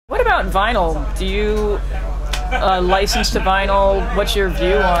about vinyl? Do you license to vinyl? What's your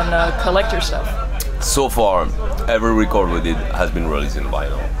view on collector stuff? So far, every record we did has been released in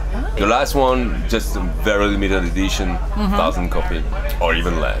vinyl. The last one, just a very limited edition, 1,000 copy, or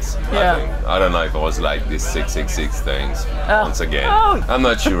even less. Yeah. I don't know if it was like this 666 things once again. Oh. I'm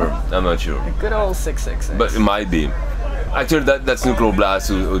not sure. I'm not sure. Good old 666. But it might be. Actually, that's Nuclear Blast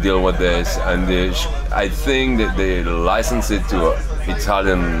who deal with this, and I think that they license it to an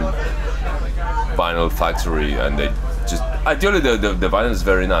Italian vinyl factory, and they just. Actually, the vinyl is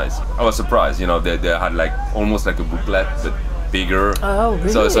very nice. I was surprised. You know, they had like almost like a booklet, but bigger. Oh, really?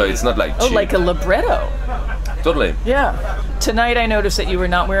 So it's not like cheap. Oh, like a libretto. Totally. Yeah. Tonight I noticed that you were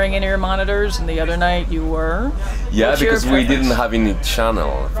not wearing any ear monitors, and the other night you were. Yeah, What's because your we preference? didn't have any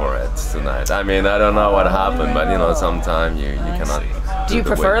channel for it tonight. I mean, I don't know what happened, but you know, sometimes you cannot. Do you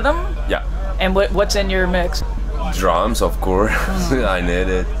prefer them? Yeah. And what's in your mix? Drums, of course. I need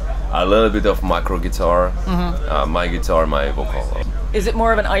it. A little bit of micro guitar, my guitar, my vocal. Is it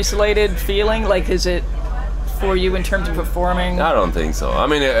more of an isolated feeling? Like, is it for you in terms of performing? I don't think so. I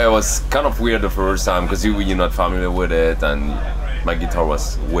mean, it was kind of weird the first time because you're not familiar with it, and my guitar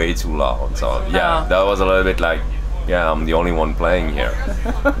was way too loud. So yeah, that was a little bit like, yeah, I'm the only one playing here.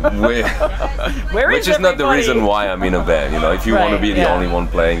 Which is not the reason why I'm in a band. You know, if you want to be the only one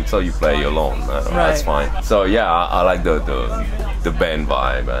playing, so you play alone. That's fine. So yeah, I like the band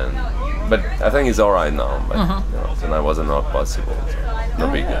vibe, but I think it's all right now. But you know, tonight wasn't not possible. So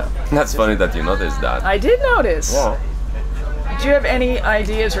no big deal. That's funny that you noticed that. I did notice. Wow. Do you have any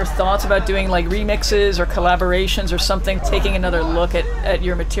ideas or thoughts about doing like remixes or collaborations or something, taking another look at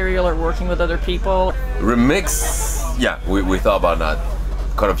your material or working with other people? Remix, yeah, we thought about that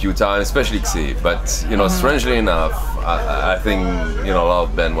quite a few times, especially Xi. But you know, strangely enough, I think you know a lot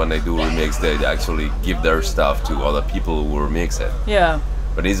of bands when they do remix, they actually give their stuff to other people who remix it. Yeah.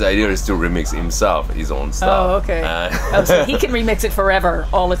 But his idea is to remix himself, his own stuff. Oh, okay. So he can remix it forever,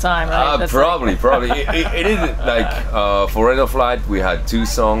 all the time, right? Probably. It is like for Red of Light, we had 2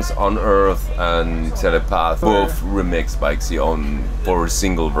 songs, On Earth and Telepath, both remixed by Xi for a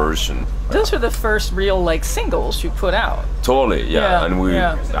single version. Those were the first real like singles you put out. Totally, yeah. And we,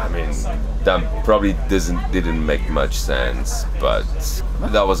 yeah. I mean, that probably didn't make much sense, but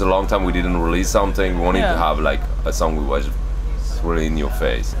that was a long time we didn't release something. We wanted to have like a song we was really in your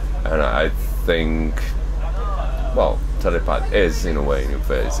face, and I think, well, Telepath is in a way in your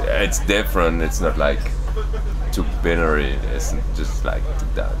face. It's different. It's not like too binary. It's just like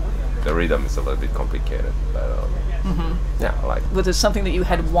that. The rhythm is a little bit complicated, but yeah, I like. Was it something that you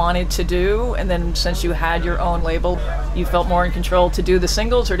had wanted to do, and then since you had your own label, you felt more in control to do the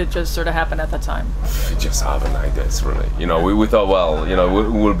singles, or did it just sort of happen at the time? It just happened like this, really. You know, we thought, well, you know, it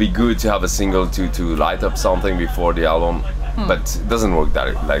would be good to have a single to light up something before the album. But it doesn't work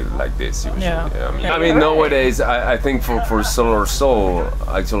that like this usually. I mean nowadays I think for Solar Soul,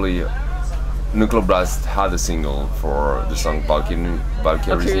 actually Nuclear Blast had a single for the song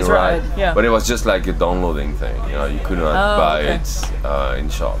Valkyrie's New Ride, but it was just like a downloading thing. You know, you could not buy it in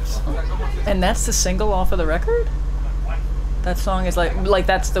shops. And that's the single off of the record? That song is like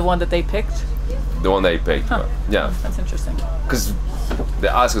that's the one that they picked? The one they picked, yeah. That's interesting. Because they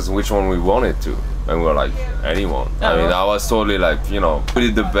asked us which one we wanted to, and we were like, anyone. I mean, I was totally like, you know, we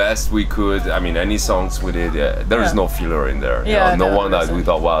did the best we could. I mean, any songs we did, there is no filler in there. You know, no one that we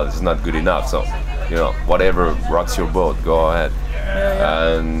thought, well, it's not good enough. So, you know, whatever rocks your boat, go ahead.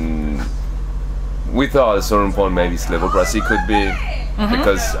 And we thought at a certain point maybe Slavocracy could be,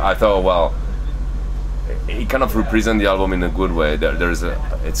 because I thought, well, it kind of represents the album in a good way.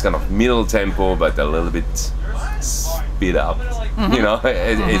 It's kind of middle tempo, but a little bit speed up. You know,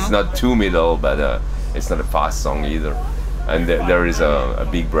 it's not too middle, but it's not a fast song either. And there is a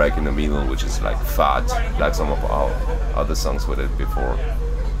big break in the middle, which is like fat, like some of our other songs with it before.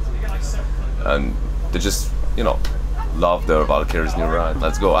 And they just, you know, love the Valkyrie's New Ride.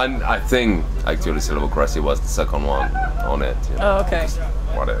 Let's go. And I think actually Slavocracy was the second one on it. You know, okay.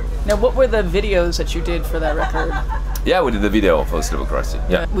 Whatever. Now, what were the videos that you did for that record? Yeah, we did the video for Slavocracy.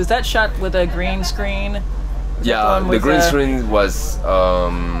 Yeah. Was that shot with a green screen? Yeah, the green screen was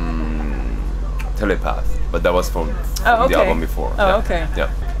Telepath, but that was from the album before. Oh, okay. Yeah.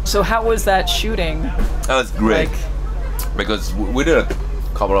 So how was that shooting? That was great, because we did a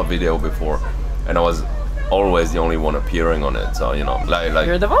couple of videos before, and I was always the only one appearing on it. So you know, like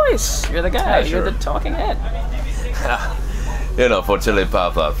you're the voice, you're the guy, you're the talking head. You know, for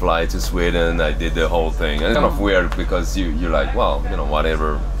Telepath, I fly to Sweden. I did the whole thing, and it's kind of weird because you're like, well, you know,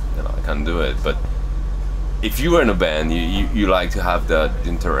 whatever, you know, I can do it, but if you were in a band, you like to have that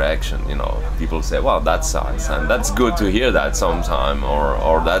interaction, you know. People say, well, that sucks, and that's good to hear that sometime,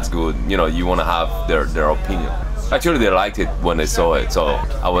 or that's good, you know, you want to have their opinion. Actually, they liked it when they saw it, so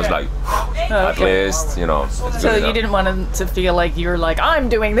I was like, at least, you know, it's good So you enough. didn't want them to feel like you're like, I'm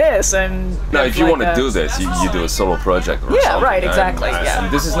doing this, and... No, if you like want to do this, you do a solo project or something. Yeah, right, exactly, And yeah.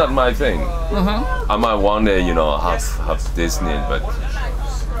 this is not my thing. I might one day, you know, have Disney, but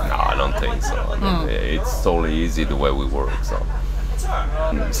no, I don't think so. I mean, it's totally easy the way we work, so.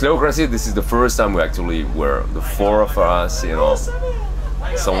 Slowcracy, this is the first time we actually were the four of us, you know,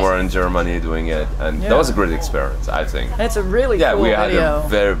 somewhere in Germany doing it, and that was a great experience, I think. It's a really cool we had video. a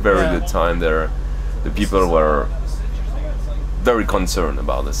very good time there. The people were very concerned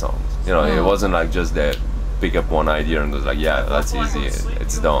about the songs. You know, it wasn't like just they pick up one idea and was like, yeah, that's easy,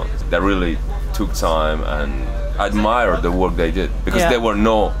 it's done. They really took time and admired the work they did, because there were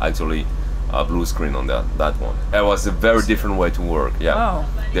no actually blue screen on that one. It was a very different way to work. Yeah, Oh.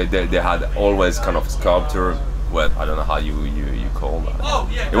 they had always kind of sculpture. Well, I don't know how you call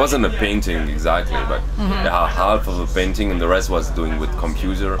that. It wasn't a painting exactly, but they had half of a painting and the rest was doing with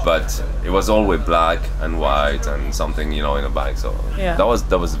computer. But it was always black and white and something, you know, in the back. So that was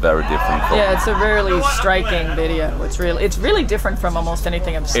very different. From Yeah, it's a really striking video. It's really different from almost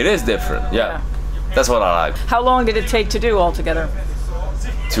anything I've seen. It is different. Yeah, that's what I like. How long did it take to do altogether?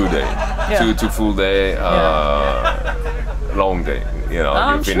 2 days, two full day, long day. You know,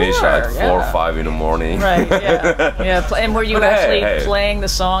 I'm you finish sure, at 4 or 5 in the morning. Right, yeah. And were you But actually playing the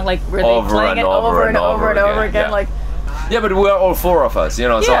song, like, were they Over playing and it over and over and over again? yeah. Like, Yeah, but we were all four of us, you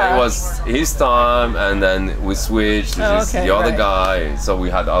know, so Yeah. it was his time, and then we switched, this is okay, the other right. guy, so we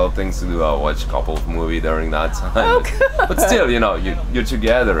had other things to do. I watched a couple of movies during that time. Oh, good. But still, you know, you're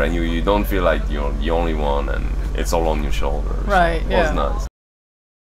together, and you don't feel like you're the only one, and it's all on your shoulders. Right, It was yeah. nice.